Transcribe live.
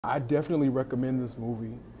I definitely recommend this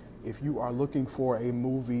movie if you are looking for a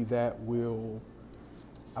movie that will,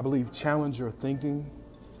 I believe, challenge your thinking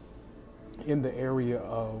in the area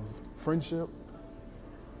of friendship.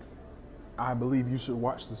 I believe you should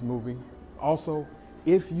watch this movie. Also,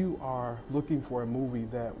 if you are looking for a movie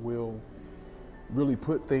that will really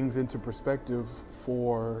put things into perspective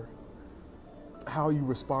for how you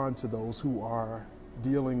respond to those who are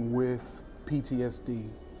dealing with PTSD,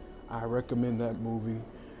 I recommend that movie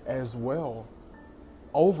as well.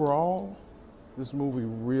 Overall, this movie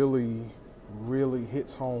really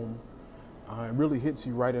hits home. It really hits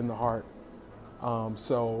you right in the heart.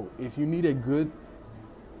 So if you need a good,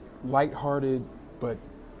 lighthearted, but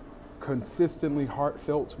consistently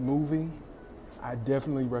heartfelt movie, I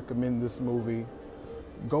definitely recommend this movie.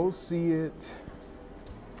 Go see it,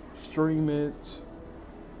 stream it,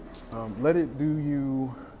 let it do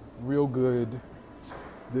you real good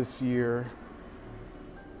this year,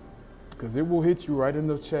 because it will hit you right in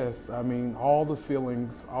the chest. I mean, all the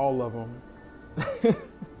feelings, all of them.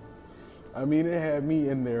 I mean, it had me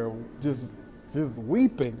in there just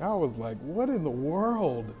weeping. I was like, what in the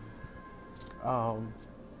world?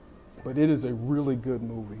 But it is a really good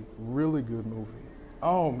movie, really good movie.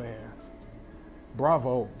 Oh man,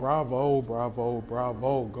 bravo, bravo, bravo,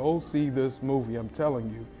 bravo. Go see this movie, I'm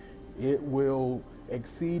telling you. It will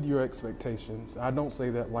exceed your expectations. I don't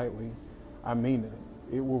say that lightly, I mean it.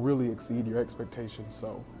 It will really exceed your expectations,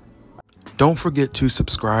 so. Don't forget to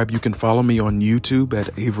subscribe. You can follow me on YouTube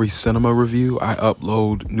at Avery Cinema Review. I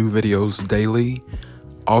upload new videos daily.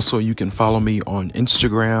 Also, you can follow me on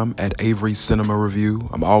Instagram at Avery Cinema Review.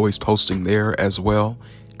 I'm always posting there as well.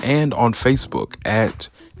 And on Facebook at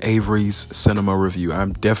Avery's Cinema Review.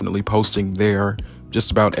 I'm definitely posting there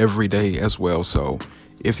just about every day as well. So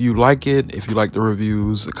if you like it, if you like the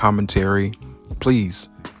reviews, the commentary, please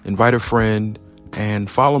invite a friend and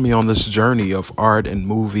follow me on this journey of art and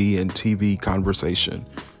movie and TV conversation.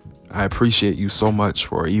 I appreciate you so much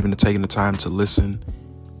for even taking the time to listen.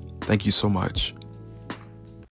 Thank you so much.